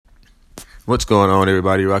What's going on,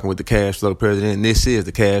 everybody? Rocking with the Cash Flow President. And this is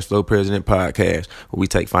the Cash Flow President podcast, where we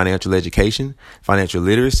take financial education, financial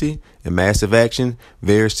literacy, and massive action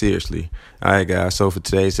very seriously. All right, guys. So for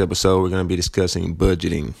today's episode, we're going to be discussing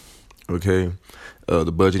budgeting. Okay,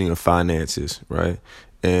 the budgeting of finances, right?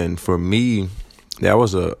 And for me, that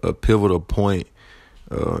was a pivotal point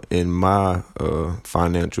in my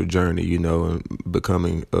financial journey, and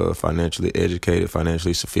becoming financially educated,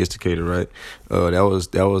 financially sophisticated, right?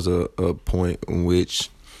 That was a point in which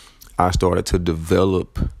I started to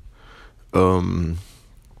develop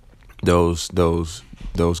those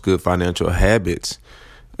good financial habits,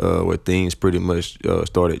 where things pretty much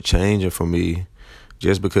started changing for me.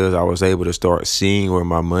 Just because I was able to start seeing where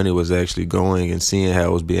my money was actually going and seeing how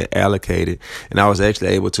it was being allocated. And I was actually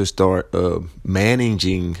able to start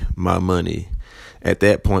managing my money. At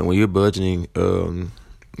that point, when you're budgeting,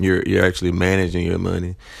 you're actually managing your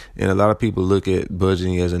money. And a lot of people look at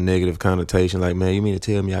budgeting as a negative connotation. Like, man, you mean to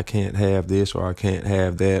tell me I can't have this or I can't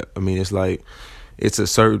have that? I mean, it's like it's a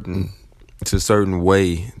certain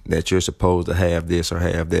way that you're supposed to have this or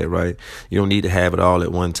have that, right? You don't need to have it all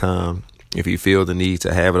at one time. If you feel the need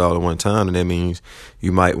to have it all at one time, then that means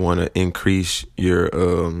you might want to increase your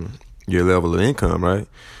level of income, right?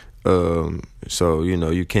 So you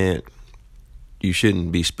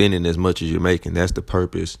shouldn't be spending as much as you're making. That's the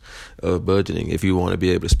purpose of budgeting. If you want to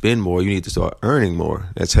be able to spend more, you need to start earning more.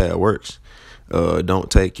 That's how it works. Don't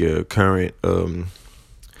take your current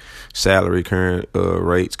salary, current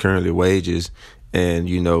rates, currently wages, and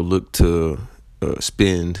look to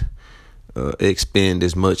expend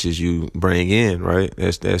as much as you bring in, right?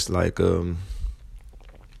 That's like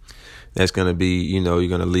that's gonna be you're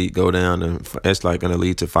gonna go down, and that's like gonna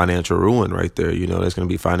lead to financial ruin right there. That's gonna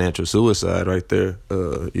be financial suicide right there.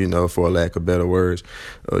 For lack of better words,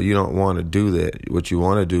 you don't want to do that. What you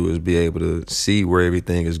want to do is be able to see where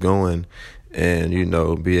everything is going, and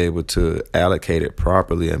be able to allocate it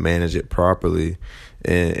properly and manage it properly,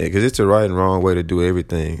 and because it's the right and wrong way to do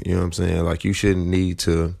everything. You know what I'm saying? Like, you shouldn't need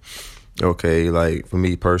to. Okay, like for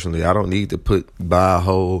me personally, I don't need to buy a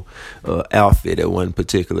whole outfit at one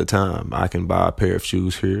particular time. I can buy a pair of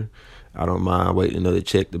shoes here. I don't mind waiting another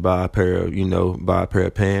check to buy a pair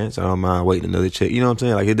of pants. I don't mind waiting another check. You know what I'm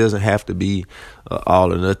saying? Like, it doesn't have to be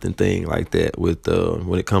all or nothing thing like that with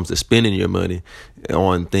when it comes to spending your money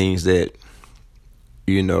on things that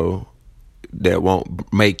that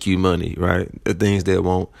won't make you money, right? The things that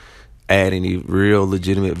won't add any real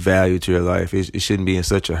legitimate value to your life. It shouldn't be in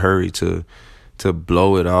such a hurry to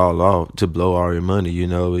blow it all off, to blow all your money.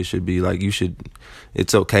 It should be like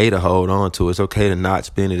it's okay to hold on to it. It's okay to not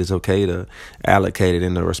spend it. It's okay to allocate it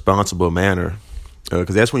in a responsible manner,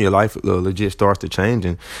 because that's when your life legit starts to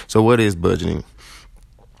changing. So what is budgeting?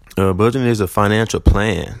 Budgeting is a financial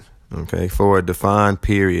plan. Okay, for a defined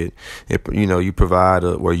period, you provide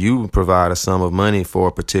a sum of money for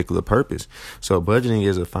a particular purpose. So budgeting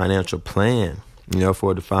is a financial plan,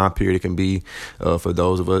 for a defined period. It can be for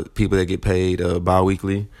those of us people that get paid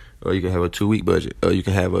bi-weekly, or you can have a 2-week budget, or you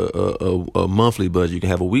can have a monthly budget, you can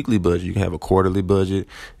have a weekly budget, you can have a quarterly budget.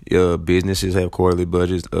 Businesses have quarterly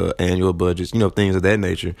budgets, annual budgets, things of that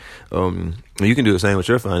nature. You can do the same with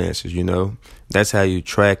your finances. That's how you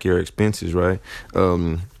track your expenses, right?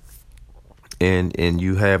 And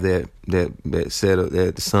you have that set of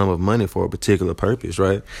that sum of money for a particular purpose,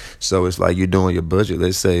 right? So it's like you're doing your budget.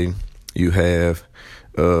 Let's say you have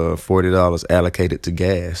 $40 allocated to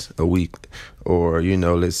gas a week, or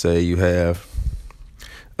let's say you have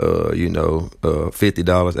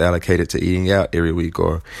 $50 allocated to eating out every week,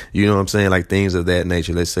 or what I'm saying, like things of that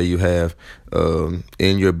nature. Let's say you have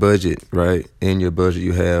in your budget, right? In your budget,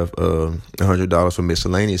 you have $100 for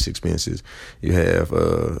miscellaneous expenses. You have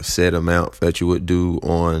a set amount that you would do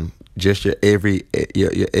on just your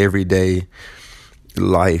everyday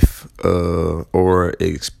life, or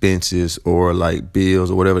expenses, or like bills,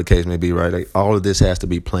 or whatever the case may be, right? Like, all of this has to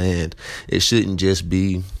be planned. It shouldn't just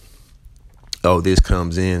be, oh, this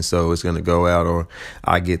comes in, so it's going to go out, or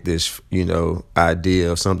I get this,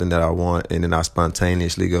 idea of something that I want, and then I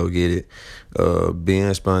spontaneously go get it.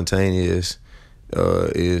 Being spontaneous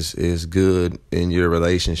is good in your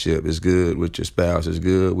relationship. It's good with your spouse. It's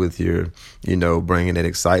good with your, bringing that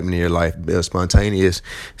excitement in your life. Spontaneousness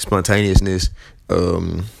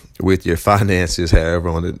with your finances, however,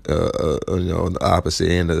 on the opposite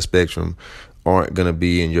end of the spectrum, aren't going to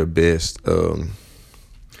be in your best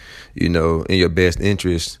in your best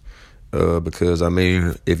interest, because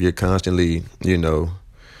if you're constantly,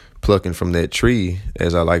 plucking from that tree,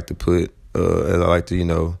 as I like to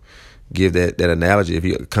give that analogy, if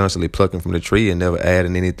you're constantly plucking from the tree and never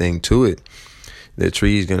adding anything to it, the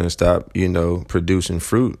tree's gonna stop, producing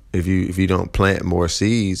fruit if you don't plant more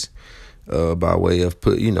seeds, by way of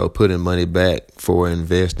putting money back for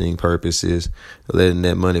investing purposes, letting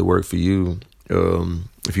that money work for you.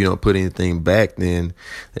 If you don't put anything back, then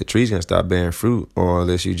the tree's gonna stop bearing fruit, or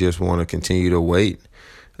unless you just want to continue to wait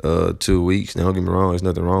 2 weeks. Now, don't get me wrong, there's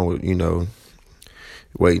nothing wrong with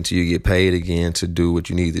wait until you get paid again to do what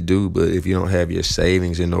you need to do. But if you don't have your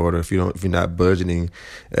savings in order, if you're not budgeting,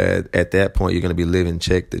 at that point you're gonna be living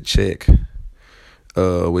check to check.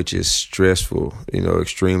 Which is stressful,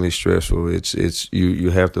 extremely stressful. It's you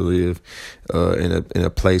have to live in a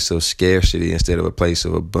place of scarcity instead of a place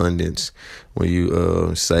of abundance. When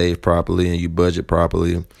you save properly and you budget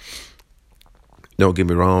properly, don't get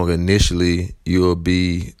me wrong, initially you'll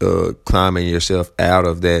be climbing yourself out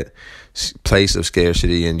of that place of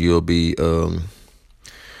scarcity, and you'll be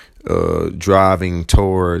driving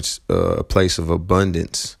towards a place of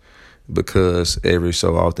abundance. Because every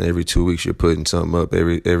so often, every 2 weeks, you're putting something up.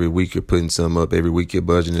 Every week, you're putting something up. Every week, you're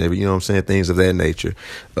budgeting. Things of that nature.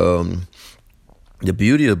 The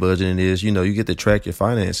beauty of budgeting is, you get to track your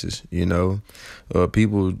finances.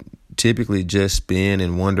 People typically just spend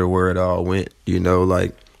and wonder where it all went.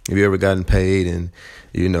 Like, have you ever gotten paid and,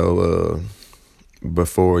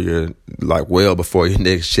 before before your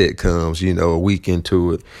next check comes, a week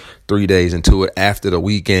into it, 3 days into it, after the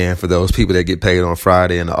weekend, for those people that get paid on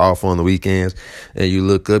Friday and are off on the weekends, and you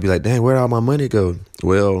look up, you're like, dang, where'd all my money go?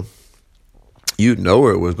 Well, you'd know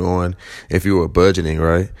where it was going if you were budgeting,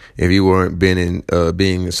 right? If you weren't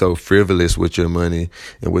being so frivolous with your money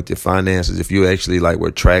and with your finances, if you actually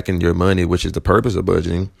were tracking your money, which is the purpose of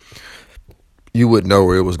budgeting, you would know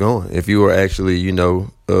where it was going. If you were actually,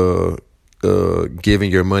 giving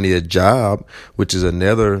your money a job, which is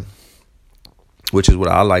what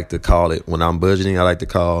I like to call it when I'm budgeting. I like to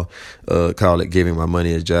call it giving my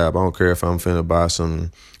money a job. I don't care if I'm finna buy some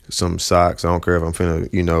socks. I don't care if I'm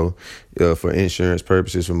finna, for insurance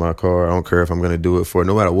purposes for my car. I don't care if I'm gonna do it for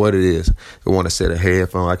no matter what it is. I want to set a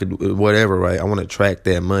headphone. I could do whatever, right? I want to track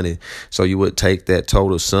that money. So you would take that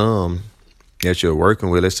total sum that you're working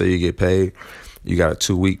with. Let's say you get paid. You got a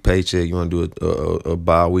 2-week paycheck. You want to do a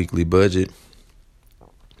bi-weekly budget.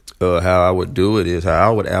 How I would do it is, how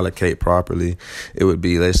I would allocate properly. It would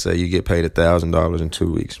be, let's say you get paid $1,000 in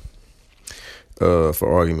 2 weeks.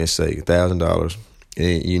 For argument's sake, $1,000,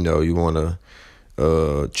 and you want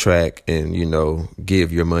to track and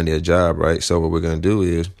give your money a job, right? So what we're gonna do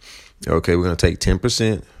is, okay, we're gonna take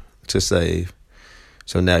 10% to save.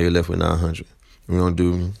 So now you're left with $900. We're gonna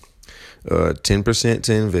do 10%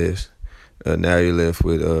 to invest. Now you're left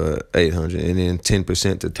with $800, and then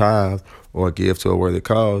 10% to tithe or give to a worthy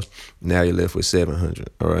cause. Now you're left with $700.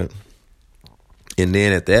 All right, and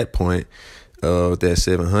then at that point, with that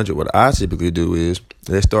 $700, what I typically do is,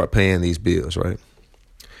 let's start paying these bills. Right,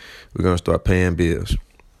 we're gonna start paying bills.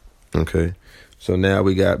 Okay, so now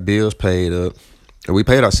we got bills paid up. We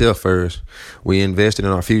paid ourselves first. We invested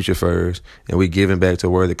in our future first, and we giving back to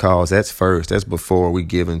a worthy cause. That's first. That's before we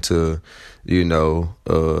giving to,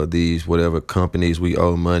 these whatever companies we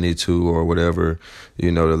owe money to, or whatever, the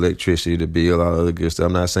electricity, the bill, all other good stuff.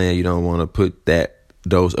 I'm not saying you don't want to put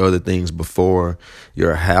those other things before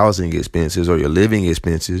your housing expenses or your living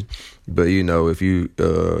expenses, but if you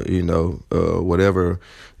whatever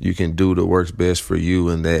you can do that works best for you,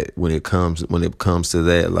 and that when it comes to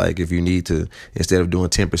that, like if you need to, instead of doing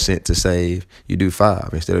 10% to save, you do 5.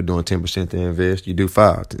 Instead of doing 10% to invest, you do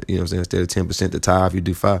 5. Instead of 10% to tithe, you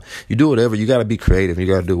do 5. You do whatever. You got to be creative. You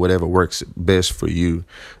got to do whatever works best for you.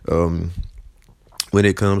 When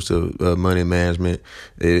it comes to money management,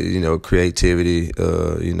 creativity,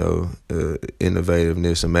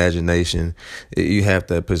 innovativeness, imagination, you have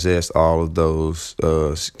to possess all of those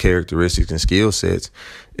characteristics and skill sets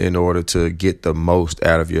in order to get the most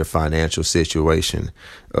out of your financial situation.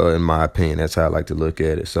 In my opinion, that's how I like to look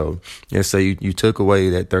at it. So let's say you took away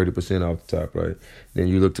that 30% off the top, right? Then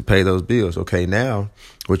you look to pay those bills. Okay, now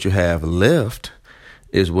what you have left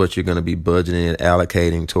is what you're going to be budgeting and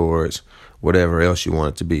allocating towards whatever else you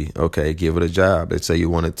want it to be. Okay, give it a job. Let's say you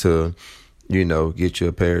wanted to, get you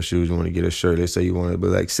a pair of shoes, you want to get a shirt. Let's say you want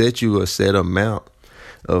to, set you a set amount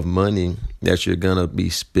of money that you're going to be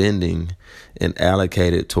spending and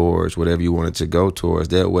allocate it towards whatever you want it to go towards.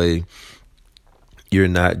 That way, you're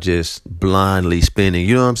not just blindly spending.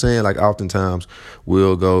 You know what I'm saying? Like oftentimes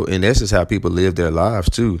we'll go, and this is how people live their lives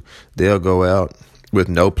too. They'll go out with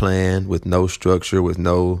no plan, with no structure, with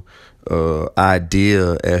no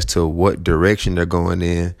idea as to what direction they're going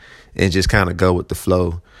in, and just kind of go with the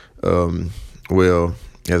flow. Well,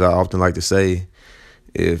 as I often like to say,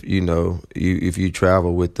 if you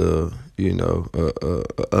travel with the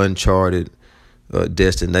uncharted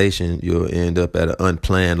destination, you'll end up at an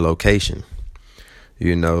unplanned location.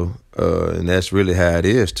 And that's really how it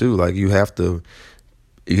is too. Like you have to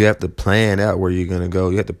plan out where you're gonna go.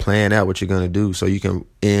 You have to plan out what you're gonna do so you can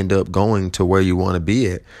end up going to where you want to be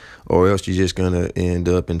at, or else you're just gonna end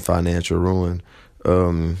up in financial ruin.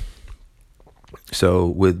 So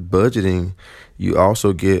with budgeting, you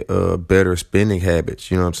also get better spending habits.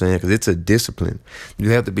 You know what I'm saying? Because it's a discipline. You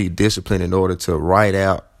have to be disciplined in order to write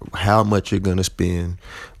out how much you're gonna spend,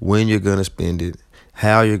 when you're gonna spend it,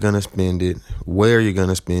 how you're going to spend it, where you're going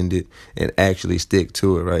to spend it, and actually stick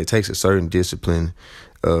to it, right? It takes a certain discipline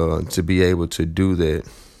to be able to do that.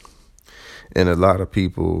 And a lot of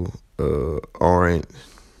people aren't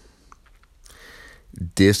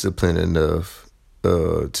disciplined enough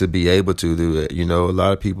to be able to do that. A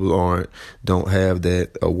lot of people don't have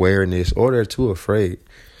that awareness, or they're too afraid,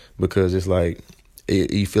 because it's like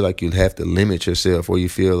you feel like you have to limit yourself, or you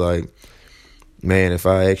feel like, man,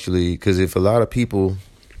 because if a lot of people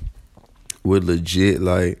would legit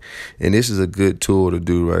and this is a good tool to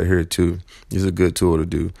do right here too. It's a good tool to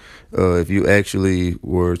do. If you actually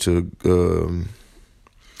were to,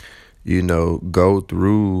 go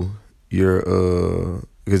through your,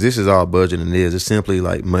 because this is all budgeting is. It's simply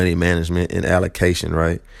like money management and allocation,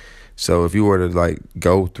 right? So if you were to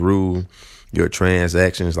go through your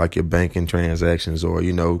transactions, like your banking transactions, or,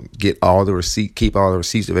 get all the keep all the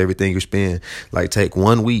receipts of everything you spend. Take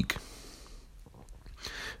 1 week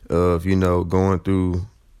of, going through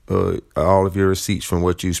all of your receipts from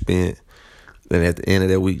what you spent. And at the end of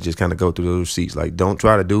that week, just kind of go through those receipts. Don't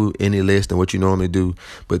try to do any less than what you normally do,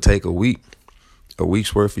 but take a week's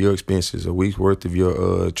worth of your expenses, a week's worth of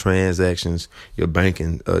your transactions, your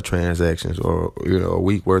banking transactions, or, a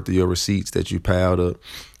week worth of your receipts that you piled up.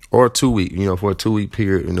 Or 2 week, for a 2 week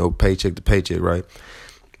period, paycheck to paycheck, right?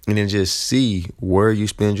 And then just see where you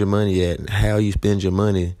spend your money at and how you spend your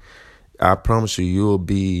money. I promise you'll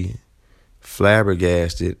be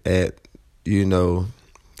flabbergasted at,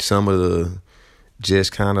 some of the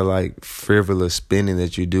just kind of frivolous spending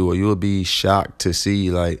that you do, or you'll be shocked to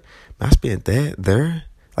see I spent that there.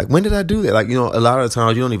 When did I do that? A lot of the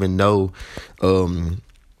times you don't even know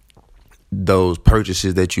those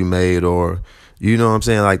purchases that you made, or you know what I'm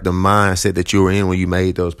saying? The mindset that you were in when you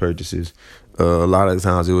made those purchases. A lot of the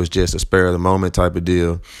times it was just a spur of the moment type of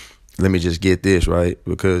deal. Let me just get this, right?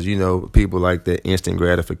 Because, people like that instant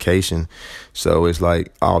gratification. So it's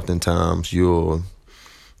oftentimes you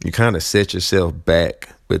kind of set yourself back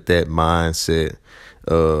with that mindset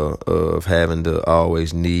of having to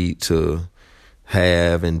always need to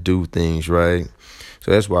have and do things, right? So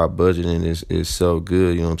that's why budgeting is so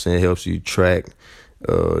good. You know what I'm saying? It helps you track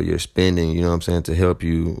your spending, to help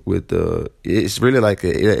you with it's really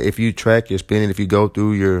if you track your spending, if you go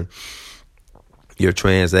through your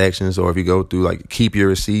transactions, or if you go through keep your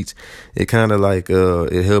receipts, it kind of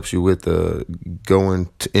it helps you with going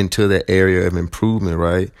into the area of improvement,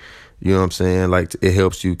 right? You know what I'm saying? It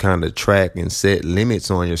helps you kind of track and set limits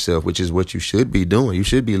on yourself, which is what you should be doing. You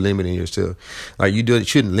should be limiting yourself. You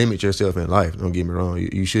shouldn't limit yourself in life. Don't get me wrong.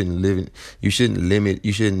 You shouldn't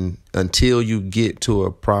until you get to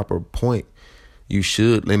a proper point. You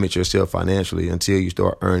should limit yourself financially until you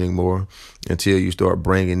start earning more, until you start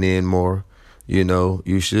bringing in more.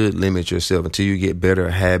 You should limit yourself until you get better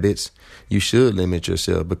habits. You should limit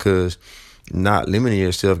yourself, because not limiting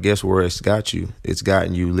yourself, guess where it's got you? It's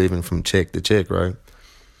gotten you living from check to check, right?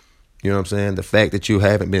 You know what I'm saying? The fact that you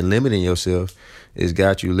haven't been limiting yourself has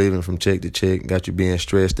got you living from check to check, got you being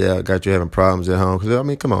stressed out, got you having problems at home.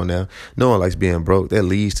 Because, come on now. No one likes being broke. That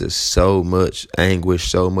leads to so much anguish,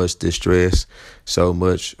 so much distress, so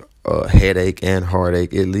much headache and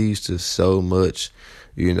heartache. It leads to so much,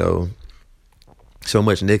 so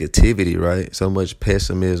much negativity, right? So much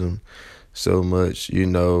pessimism. So much,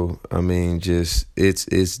 just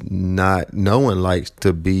it's not, no one likes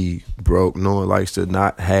to be broke. No one likes to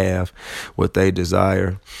not have what they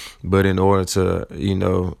desire. But in order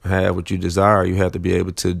to, have what you desire, you have to be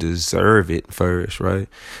able to deserve it first, right?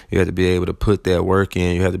 You have to be able to put that work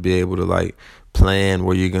in. You have to be able to plan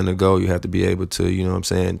where you're going to go. You have to be able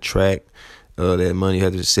to, track that money. You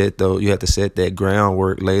have to set that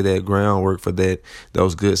groundwork, lay that groundwork for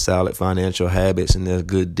those good, solid financial habits and those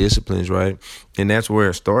good disciplines, right? And that's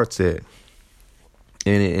where it starts at.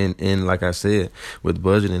 And like I said, with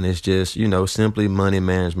budgeting, it's just, simply money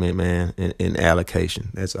management, man, and allocation.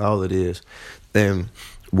 That's all it is. And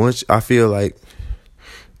once you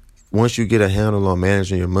get a handle on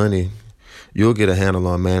managing your money, you'll get a handle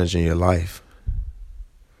on managing your life.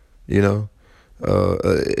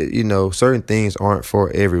 Certain things aren't for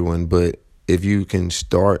everyone, but if you can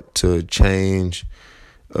start to change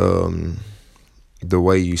the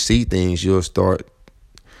way you see things, you'll start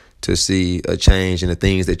to see a change in the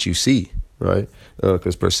things that you see, right?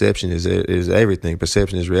 Because perception is everything.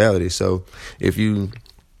 Perception is reality. So if you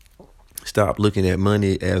stop looking at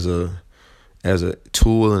money as a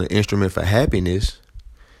tool and an instrument for happiness,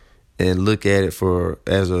 and look at it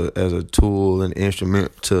as a tool and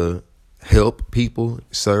instrument to help people,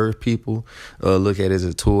 serve people, look at it as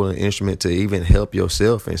a tool and instrument to even help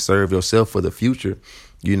yourself and serve yourself for the future,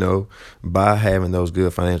 by having those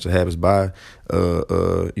good financial habits, by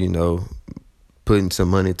putting some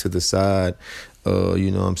money to the side. You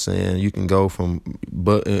know what I'm saying? You can go from,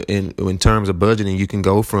 but in terms of budgeting, you can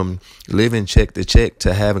go from living check to check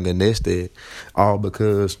to having a nest egg, all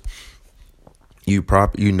because you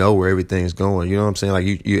know where everything's going. You know what I'm saying?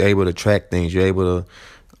 Like you're able to track things. You're able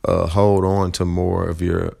to hold on to more of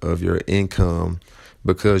your income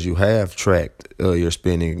because you have tracked your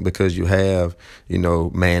spending, because you have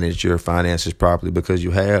managed your finances properly, because you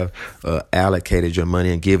have allocated your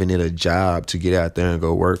money and given it a job to get out there and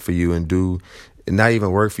go work for you and do. Not even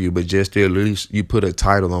work for you, but just at least you put a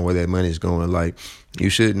title on where that money is going. Like you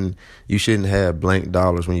shouldn't have blank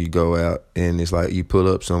dollars when you go out and it's like you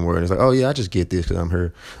pull up somewhere and it's like, oh yeah, I just get this because I'm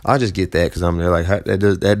here. I just get that because I'm there. Like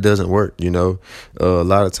that doesn't work. A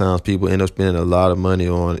lot of times people end up spending a lot of money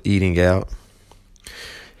on eating out.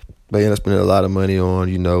 They end up spending a lot of money on,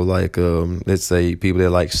 let's say people that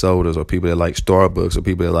like sodas or people that like Starbucks or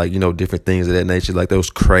people that like, different things of that nature, like those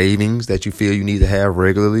cravings that you feel you need to have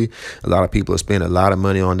regularly. A lot of people are spending a lot of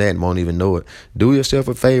money on that and won't even know it. Do yourself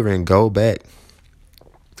a favor and go back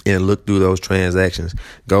and look through those transactions.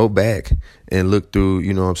 Go back and look through,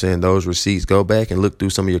 those receipts. Go back and look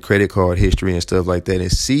through some of your credit card history and stuff like that and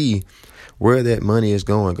see where that money is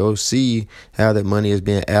going. Go see how that money is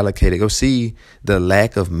being allocated. Go see the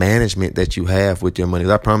lack of management that you have with your money.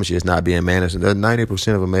 I promise you it's not being managed.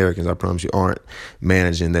 90% of Americans, I promise you, aren't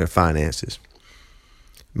managing their finances.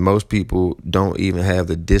 Most people don't even have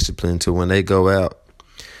the discipline to when they go out.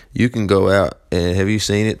 You can go out and have you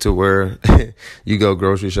seen it to where you go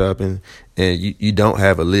grocery shopping and you don't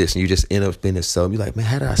have a list and you just end up spending so you're like, man,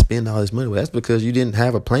 how did I spend all this money? Well, that's because you didn't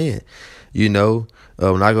have a plan.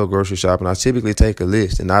 When I go grocery shopping, I typically take a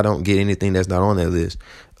list and I don't get anything that's not on that list.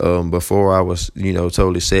 Before I was,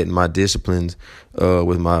 totally setting my disciplines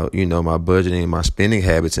with my, my budgeting and my spending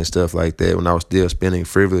habits and stuff like that. When I was still spending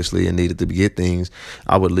frivolously and needed to get things,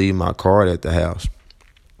 I would leave my card at the house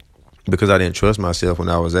because I didn't trust myself when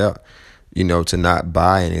I was out, to not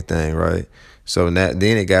buy anything, right? So then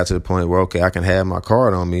it got to the point where, okay, I can have my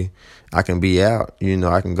card on me. I can be out,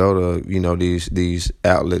 I can go to, these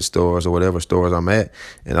outlet stores or whatever stores I'm at,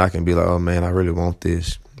 and I can be like, oh man, I really want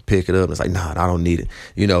this. Pick it up. And it's like, nah, I don't need it.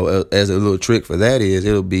 As a little trick for that is,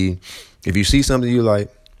 it'll be, if you see something you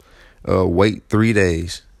like, wait 3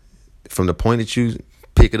 days. From the point that you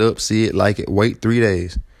pick it up, see it, like it, wait 3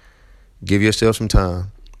 days. Give yourself some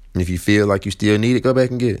time. And if you feel like you still need it, go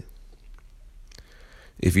back and get it.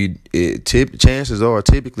 Chances are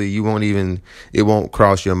typically it won't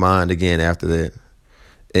cross your mind again after that.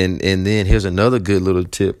 And then here's another good little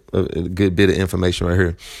tip, a good bit of information right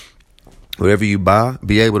here. Whatever you buy,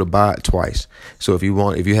 be able to buy it twice. So if you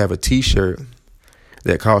have a t-shirt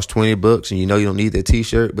that costs $20 and you don't need that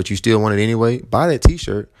t-shirt, but you still want it anyway, buy that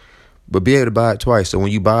t-shirt, but be able to buy it twice. So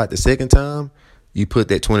when you buy it the second time, you put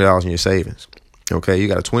that $20 in your savings. Okay, you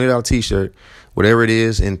got a $20 t-shirt, whatever it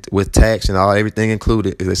is, and with tax and everything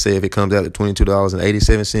included. Let's say if it comes out at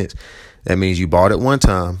 $22.87, that means you bought it one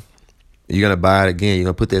time. You're gonna buy it again. You're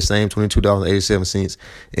gonna put that same $22.87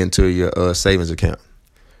 into your savings account.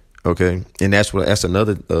 Okay, and that's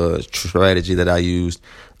another strategy that I used,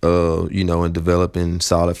 in developing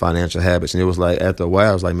solid financial habits. And it was like after a while,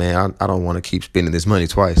 I was like, man, I don't want to keep spending this money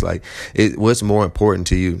twice. Like, what's more important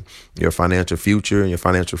to you, your financial future and your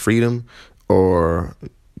financial freedom, or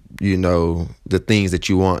the things that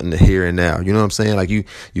you want in the here and now? You know what I'm saying? Like you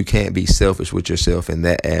can't be selfish with yourself in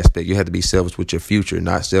that aspect. You have to be selfish with your future,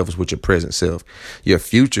 not selfish with your present self. Your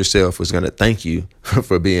future self is going to thank you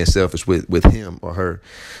for being selfish with him or her.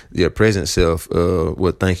 Your present self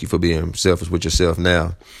will thank you for being selfish with yourself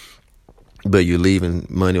now. But you're leaving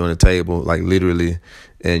money on the table, like literally,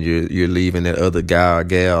 and you're leaving that other guy or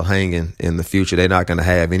gal hanging in the future. They're not going to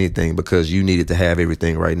have anything because you needed to have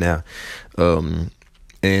everything right now. And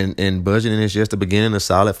budgeting is just the beginning of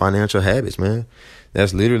solid financial habits, man.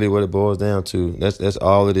 That's literally what it boils down to. That's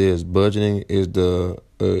all it is. Budgeting is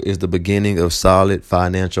the beginning of solid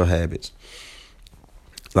financial habits.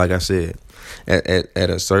 Like I said, at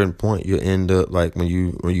a certain point, you end up like when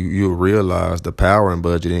you realize the power in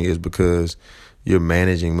budgeting is because you're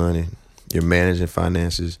managing money. You're managing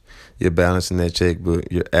finances. You're balancing that checkbook.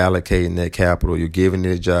 You're allocating that capital. You're giving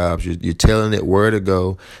it jobs. You're telling it where to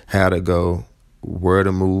go, how to go, where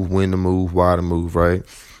to move, when to move, why to move, right?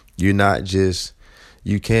 You're not just,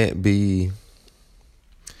 you can't be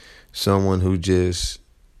someone who just,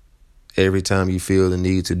 every time you feel the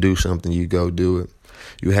need to do something, you go do it.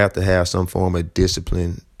 You have to have some form of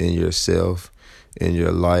discipline in yourself, in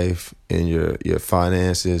your life, in your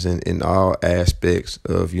finances, and in all aspects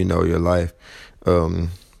of, your life.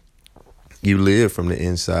 You live from the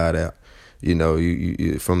inside out.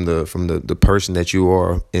 You from the person that you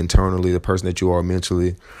are internally, the person that you are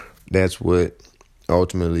mentally. That's what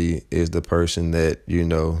ultimately is the person that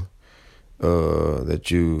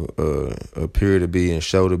that you appear to be and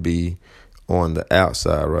show to be on the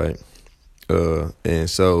outside, right? And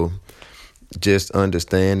so just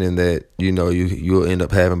understanding that you'll end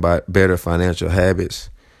up having better financial habits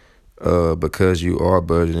because you are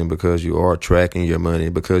budgeting, because you are tracking your money,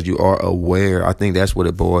 because you are aware. I think that's what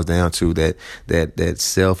it boils down to, that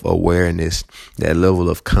self-awareness, that level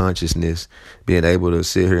of consciousness, being able to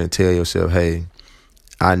sit here and tell yourself, hey,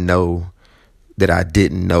 I know that I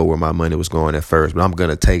didn't know where my money was going at first, but I'm going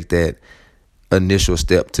to take that initial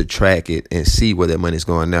step to track it and see where that money's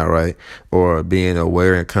going now, right? Or being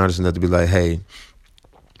aware and conscious enough to be like, hey,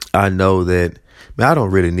 I know that, man, I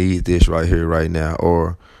don't really need this right here, right now.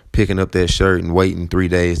 Or picking up that shirt and waiting 3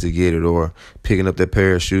 days to get it, or picking up that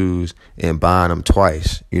pair of shoes and buying them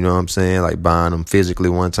twice. You know what I'm saying? Like buying them physically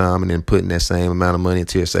one time and then putting that same amount of money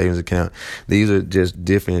into your savings account. These are just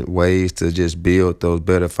different ways to just build those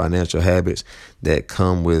better financial habits that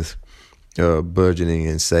come with budgeting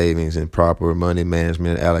and savings and proper money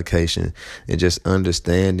management, allocation, and just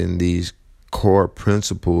understanding these core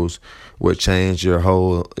principles will change your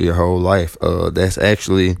whole life. That's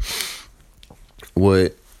actually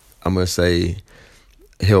what I'm gonna say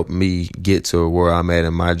helped me get to where I'm at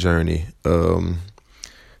in my journey.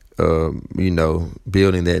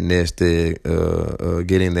 Building that nest egg,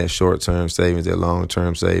 getting that short-term savings, that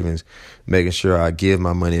long-term savings, making sure I give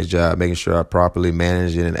my money a job, making sure I properly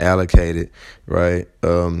manage it and allocate it, right?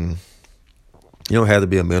 You don't have to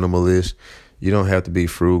be a minimalist. You don't have to be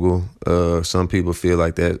frugal. Some people feel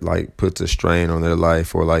like that puts a strain on their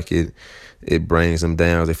life, or like it brings them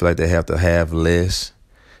down. They feel like they have to have less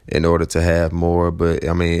in order to have more. But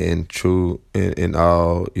I mean, in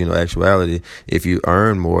all actuality, if you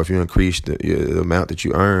earn more, if you increase the amount that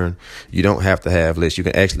you earn, you don't have to have less. You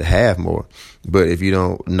can actually have more. But if you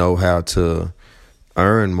don't know how to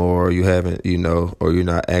earn more, you haven't, or you're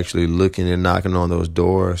not actually looking and knocking on those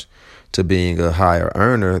doors to being a higher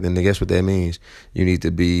earner, then guess what that means? You need to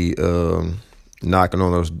be knocking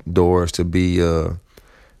on those doors to be a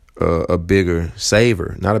bigger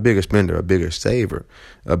saver, not a bigger spender, a bigger saver,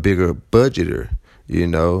 a bigger budgeter,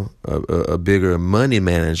 a bigger money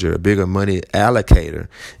manager, a bigger money allocator.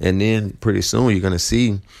 And then pretty soon you're going to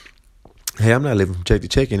see, hey, I'm not living from check to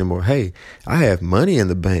check anymore. Hey, I have money in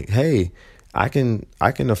the bank. Hey, I can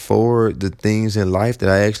afford the things in life that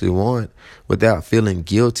I actually want without feeling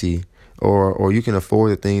guilty. Or you can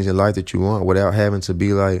afford the things in life that you want without having to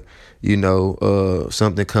be like,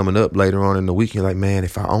 something coming up later on in the week. You're like, man,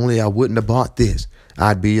 if I wouldn't have bought this,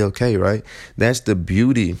 I'd be okay, right? That's the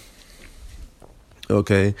beauty,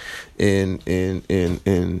 okay, in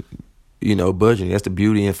budgeting. That's the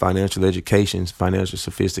beauty in financial education, financial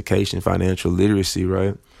sophistication, financial literacy,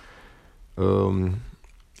 right? And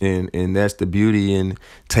that's the beauty in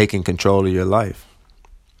taking control of your life.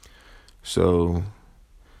 So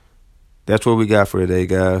that's what we got for today,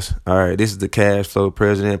 guys. All right, this is the Cash Flow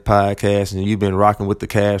President podcast, and you've been rocking with the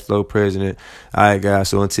Cash Flow President. All right, guys,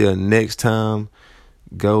 so until next time,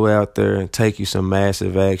 go out there and take you some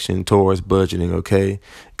massive action towards budgeting, okay?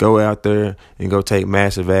 Go out there and go take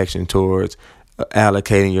massive action towards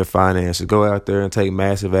allocating your finances. Go out there and take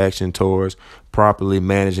massive action towards properly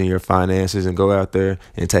managing your finances, and go out there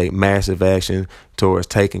and take massive action towards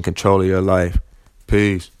taking control of your life.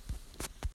 Peace.